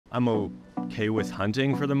I'm okay with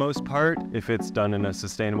hunting for the most part if it's done in a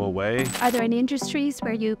sustainable way. Are there any industries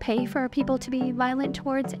where you pay for people to be violent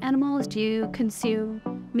towards animals? Do you consume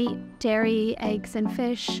meat, dairy, eggs, and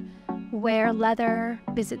fish, wear leather,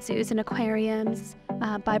 visit zoos and aquariums,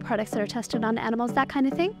 buy products that are tested on animals, that kind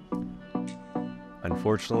of thing?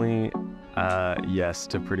 Unfortunately, yes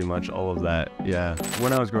to pretty much all of that, yeah.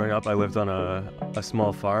 When I was growing up, I lived on a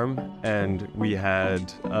small farm, and we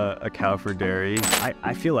had a cow for dairy.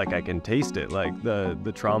 I feel like I can taste it, like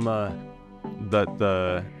the trauma that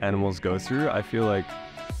the animals go through. I feel like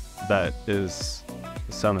that is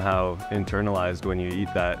somehow internalized when you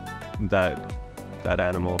eat that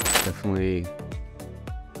animal. Definitely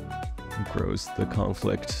grows the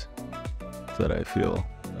conflict that I feel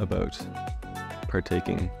about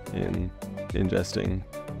partaking in ingesting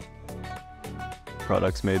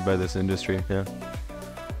products made by this industry.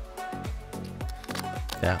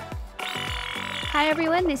 Yeah. Hi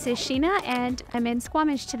everyone, this is Sheena, and I'm in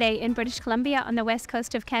Squamish today in British Columbia on the west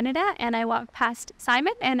coast of Canada, and I walked past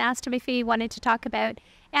Simon and asked him if he wanted to talk about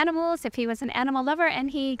animals, if he was an animal lover,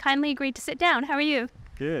 and he kindly agreed to sit down. How are you?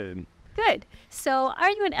 Good. Good. So are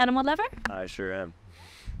you an animal lover? I sure am.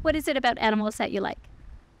 What is it about animals that you like?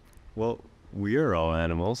 Well, we are all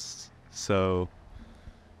animals, so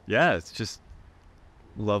yeah, it's just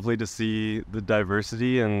lovely to see the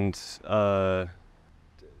diversity, and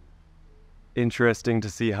interesting to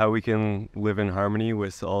see how we can live in harmony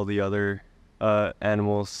with all the other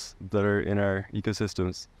animals that are in our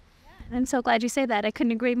ecosystems. I'm so glad you say that. I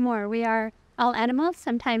couldn't agree more. We are all animals.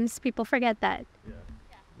 Sometimes people forget that. Yeah.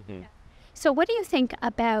 Mm-hmm. So what do you think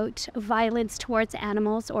about violence towards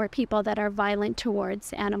animals, or people that are violent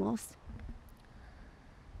towards animals?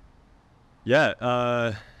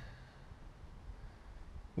 Yeah,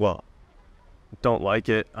 well, don't like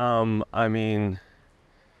it. I mean,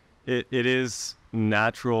 it is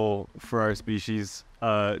natural for our species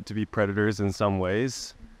to be predators in some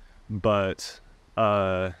ways, but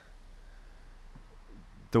the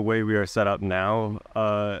way we are set up now,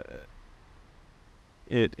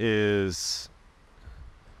 it is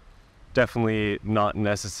definitely not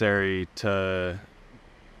necessary to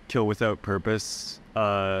kill without purpose,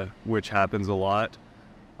 which happens a lot.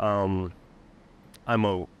 I'm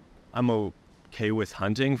okay with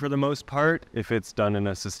hunting for the most part if it's done in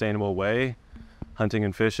a sustainable way, hunting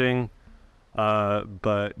and fishing.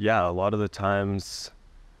 But yeah, a lot of the times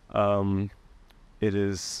it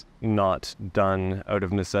is not done out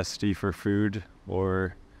of necessity for food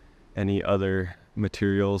or any other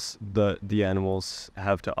materials that the animals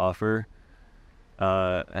have to offer,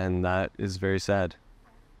 and that is very sad.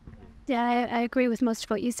 Yeah, I agree with most of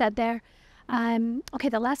what you said there. Okay,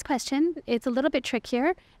 the last question, it's a little bit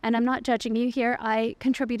trickier, and I'm not judging you here. I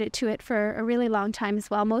contributed to it for a really long time as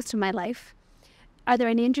well, most of my life. Are there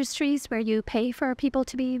any industries where you pay for people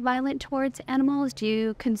to be violent towards animals? Do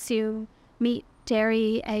you consume meat,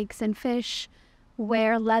 dairy, eggs, and fish,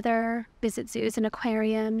 wear leather, visit zoos and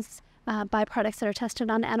aquariums, buy products that are tested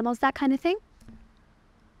on animals, that kind of thing?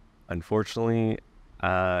 Unfortunately,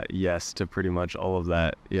 yes to pretty much all of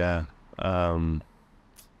that, yeah.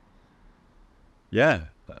 Yeah,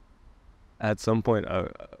 at some point,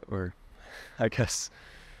 or I guess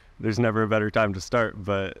there's never a better time to start,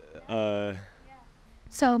 but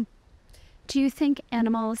So do you think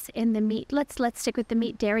animals in the meat, let's stick with the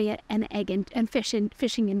meat, dairy, and egg and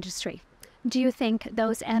fishing industry. Do you think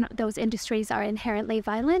those industries are inherently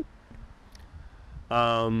violent?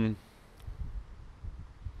 I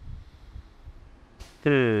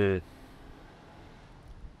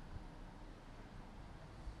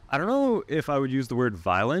don't know if I would use the word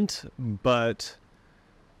violent, but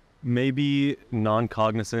maybe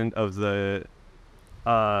non-cognizant of the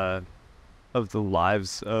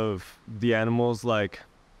lives of the animals, like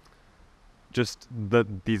just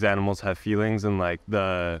that these animals have feelings, and like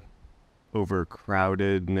the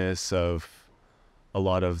overcrowdedness of a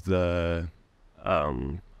lot of the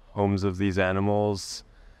homes of these animals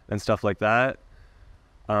and stuff like that.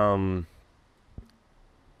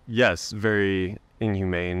 Yes, very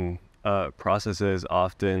inhumane processes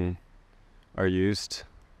often are used.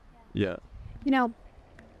 Yeah. You know,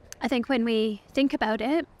 I think when we think about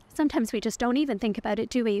it, sometimes we just don't even think about it,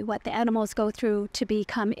 do we? What the animals go through to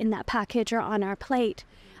become in that package or on our plate.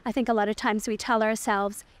 I think a lot of times we tell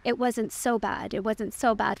ourselves, it wasn't so bad. It wasn't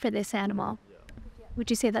so bad for this animal. Yeah. Would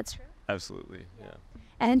you say that's true? Absolutely, yeah.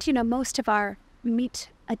 And, you know, most of our meat,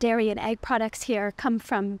 dairy, and egg products here come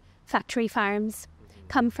from factory farms,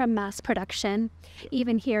 come from mass production.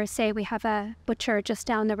 Even here, say we have a butcher just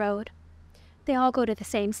down the road. They all go to the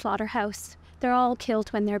same slaughterhouse. They're all killed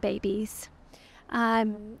when they're babies.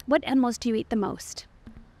 What animals do you eat the most?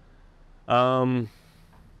 Um,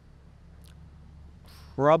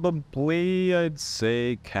 Probably I'd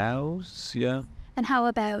say cows. Yeah. And how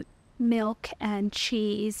about milk and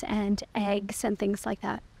cheese and eggs and things like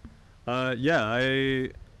that? Yeah.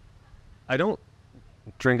 I don't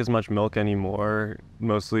drink as much milk anymore.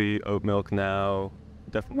 Mostly oat milk now.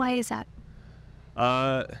 Definitely. Why is that?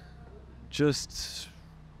 Uh, just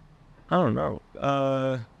I don't know.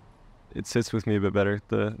 It sits with me a bit better.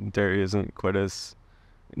 The dairy isn't quite as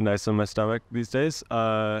nice on my stomach these days.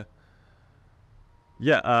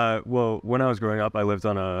 Yeah. Well, when I was growing up, I lived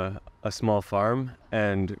on a small farm,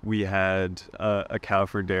 and we had a cow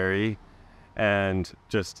for dairy, and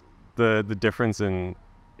just the difference in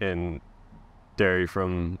dairy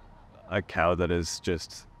from a cow that is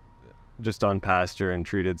just on pasture and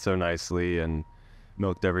treated so nicely and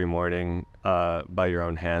milked every morning by your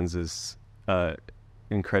own hands is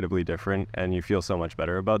incredibly different, and you feel so much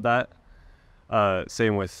better about that.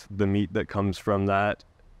 Same with the meat that comes from that.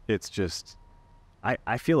 It's just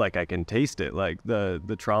I feel like I can taste it, like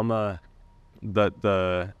the trauma that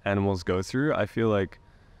the animals go through. I feel like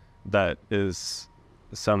that is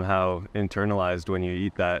somehow internalized when you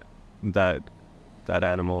eat that that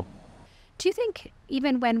animal. Do you think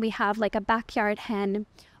even when we have like a backyard hen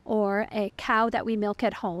or a cow that we milk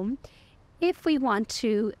at home, if we want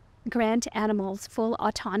to grant animals full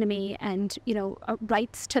autonomy and,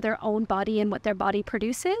 rights to their own body and what their body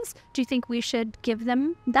produces, do you think we should give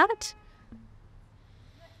them that?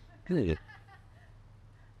 Yeah,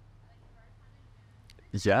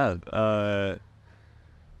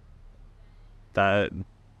 that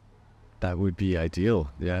that would be ideal.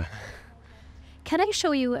 Yeah. Can I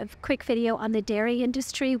show you a quick video on the dairy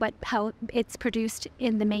industry, how it's produced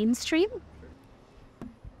in the mainstream?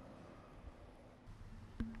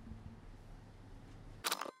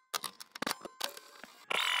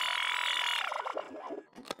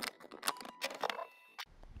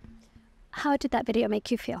 How did that video make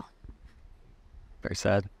you feel? Very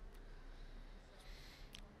sad.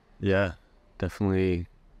 Yeah, definitely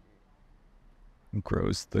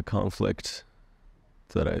grows the conflict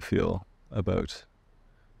that I feel about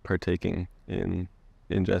partaking in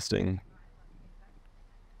ingesting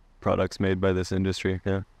products made by this industry.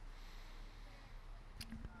 Yeah.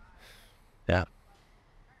 Yeah.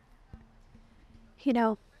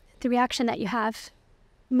 The reaction that you have,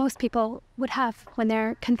 most people would have when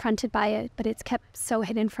they're confronted by it, but it's kept so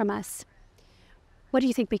hidden from us. What do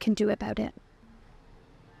you think we can do about it?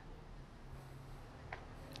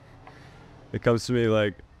 It comes to me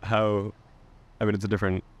like how, I mean, it's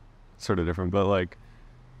a sort of different, but like,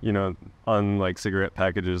 on like cigarette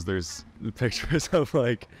packages, there's pictures of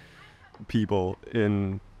like people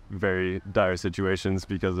in very dire situations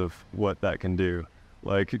because of what that can do.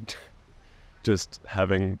 Like, just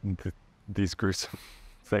having these gruesome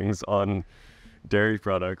things on dairy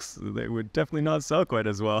products, they would definitely not sell quite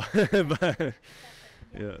as well. But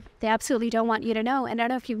yeah. They absolutely don't want you to know. And I don't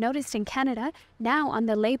know if you've noticed in Canada, now on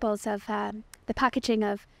the labels of the packaging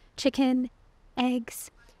of chicken,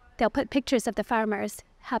 eggs, they'll put pictures of the farmers,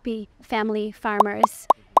 happy family farmers,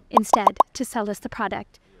 instead to sell us the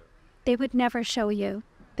product. They would never show you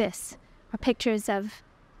this, or pictures of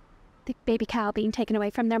the baby cow being taken away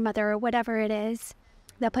from their mother or whatever it is.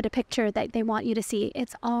 They'll put a picture that they want you to see.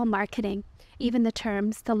 It's all marketing, even the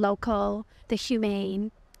terms, the local, the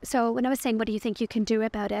humane. So when I was saying, what do you think you can do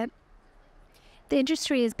about it? The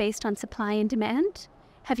industry is based on supply and demand.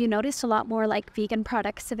 Have you noticed a lot more like vegan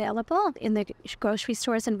products available in the grocery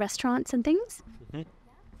stores and restaurants and things? Mm-hmm.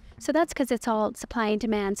 So that's because it's all supply and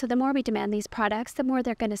demand. So the more we demand these products, the more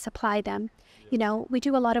they're going to supply them. We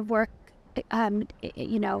do a lot of work,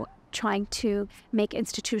 trying to make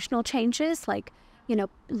institutional changes, like,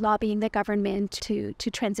 lobbying the government to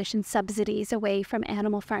transition subsidies away from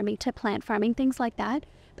animal farming to plant farming, things like that.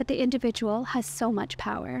 But the individual has so much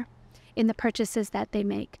power in the purchases that they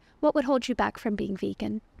make. What would hold you back from being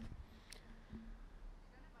vegan?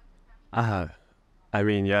 I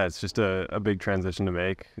mean, yeah, it's just a big transition to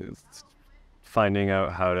make. It's finding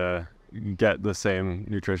out how to get the same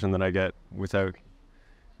nutrition that I get without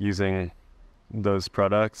using those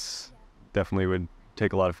products definitely would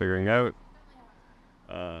take a lot of figuring out.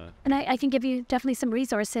 And I can give you definitely some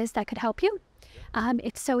resources that could help you.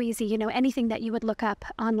 It's so easy, anything that you would look up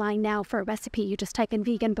online now for a recipe, you just type in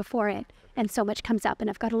vegan before it, and so much comes up. And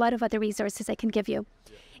I've got a lot of other resources I can give you.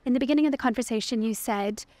 In the beginning of the conversation, you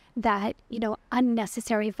said that,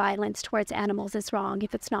 unnecessary violence towards animals is wrong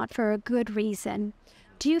if it's not for a good reason.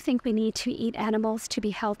 Do you think we need to eat animals to be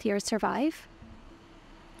healthy or survive?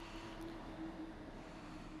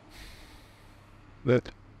 But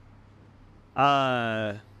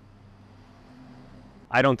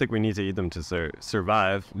I don't think we need to eat them to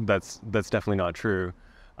survive. That's definitely not true.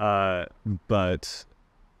 But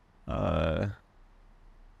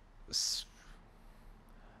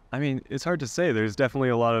I mean, it's hard to say. There's definitely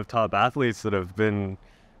a lot of top athletes that have been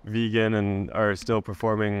vegan and are still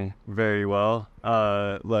performing very well.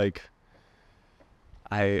 Like,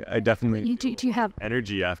 I definitely do you have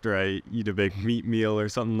energy after I eat a big meat meal or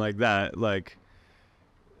something like that. Like,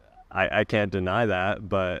 I can't deny that,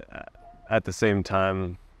 but at the same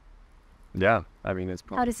time, yeah, I mean, it's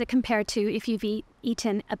how does it compare to if you've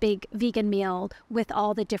eaten a big vegan meal with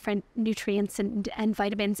all the different nutrients and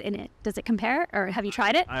vitamins in it? Does it compare, or have you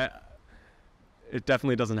tried it? It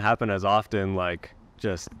definitely doesn't happen as often. Like,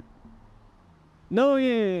 just no,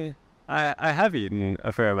 yeah. I have eaten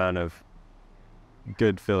a fair amount of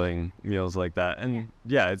good filling meals like that, and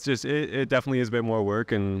yeah, it's just it definitely is a bit more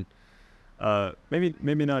work, and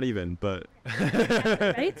maybe not even, but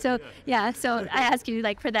right. So yeah, so I ask you,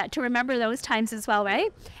 like, for that, to remember those times as well,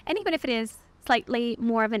 right? And even if it is slightly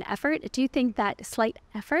more of an effort, do you think that slight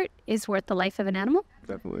effort is worth the life of an animal?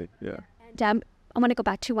 definitely, yeah. And I want to go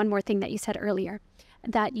back to one more thing that you said earlier,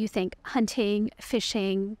 that you think hunting,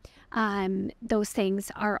 fishing, those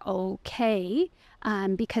things are okay,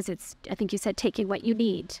 because it's, I think you said, taking what you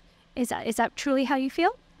need. Is that truly how you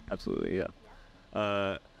feel? Absolutely, yeah.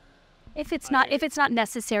 If it's not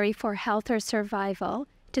necessary for health or survival,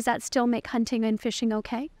 does that still make hunting and fishing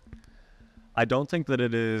okay? I don't think that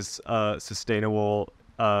it is sustainable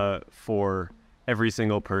for every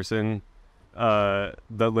single person that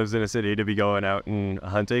lives in a city to be going out and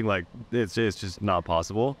hunting. Like, it's just not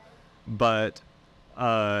possible. But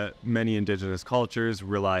many indigenous cultures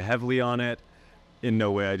rely heavily on it. In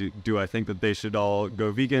no way do I think that they should all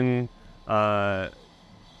go vegan.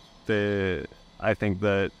 I think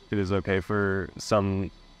that it is okay for some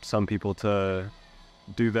people to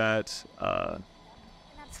do that.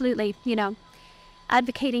 Absolutely. You know,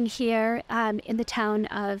 advocating here in the town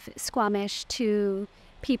of Squamish to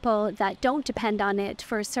people that don't depend on it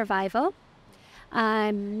for survival.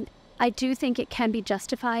 I do think it can be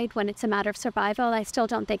justified when it's a matter of survival. I still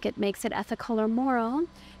don't think it makes it ethical or moral,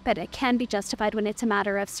 but it can be justified when it's a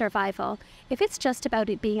matter of survival. If it's just about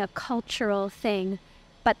it being a cultural thing,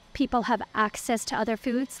 but people have access to other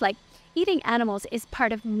foods, like eating animals is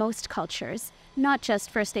part of most cultures, not just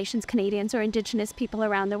First Nations Canadians or Indigenous people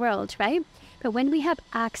around the world, right? But when we have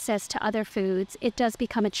access to other foods, it does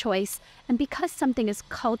become a choice. And because something is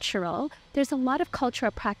cultural, there's a lot of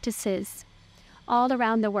cultural practices all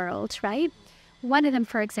around the world, right? One of them,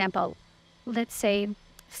 for example, let's say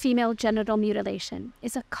female genital mutilation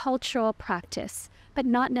is a cultural practice, but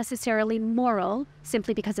not necessarily moral,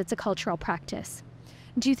 simply because it's a cultural practice.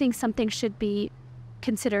 Do you think something should be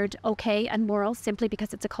considered okay and moral simply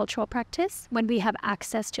because it's a cultural practice when we have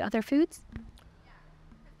access to other foods?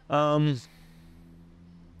 I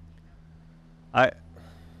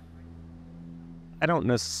don't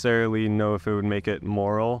necessarily know if it would make it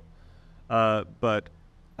moral, but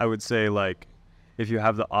I would say, like, if you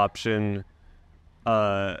have the option,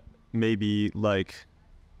 maybe like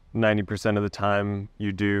 90% of the time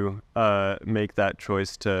you do make that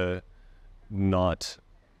choice to not.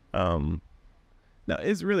 Now,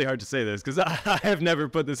 it's really hard to say this because I have never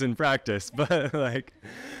put this in practice, but like,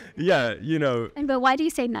 yeah, you know. But why do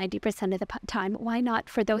you say 90% of the time? Why not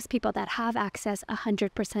for those people that have access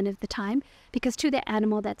 100% of the time? Because to the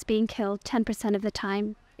animal that's being killed 10% of the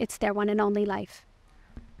time, it's their one and only life.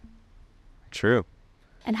 True.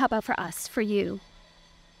 And how about for us, for you?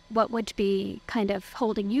 What would be kind of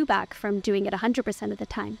holding you back from doing it 100% of the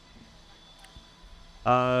time?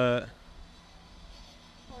 Or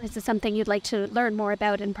is it something you'd like to learn more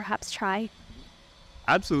about and perhaps try?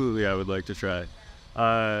 Absolutely, I would like to try.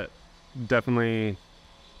 Definitely,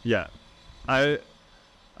 yeah.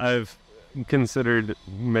 I've considered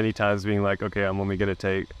many times being like, okay, I'm only gonna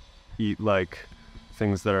eat like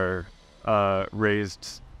things that are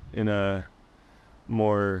raised in a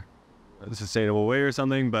more sustainable way or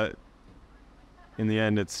something, but in the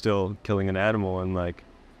end, it's still killing an animal, and like,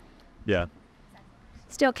 yeah.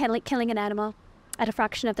 Still killing an animal at a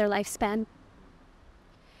fraction of their lifespan.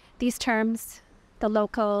 These terms, the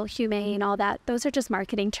local, humane, all that, those are just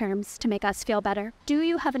marketing terms to make us feel better. Do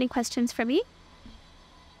you have any questions for me?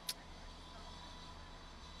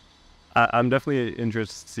 I'm definitely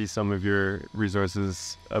interested to see some of your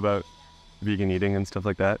resources about vegan eating and stuff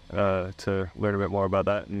like that, to learn a bit more about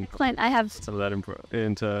that and Excellent. I have some of that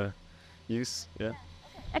into use. Yeah.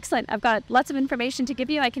 Excellent. I've got lots of information to give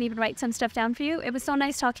you. I can even write some stuff down for you. It was so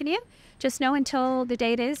nice talking to you. Just know until the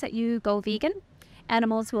day it is that you go vegan,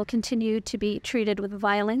 animals will continue to be treated with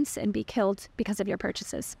violence and be killed because of your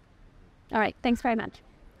purchases. All right. Thanks very much.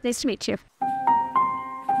 Nice to meet you.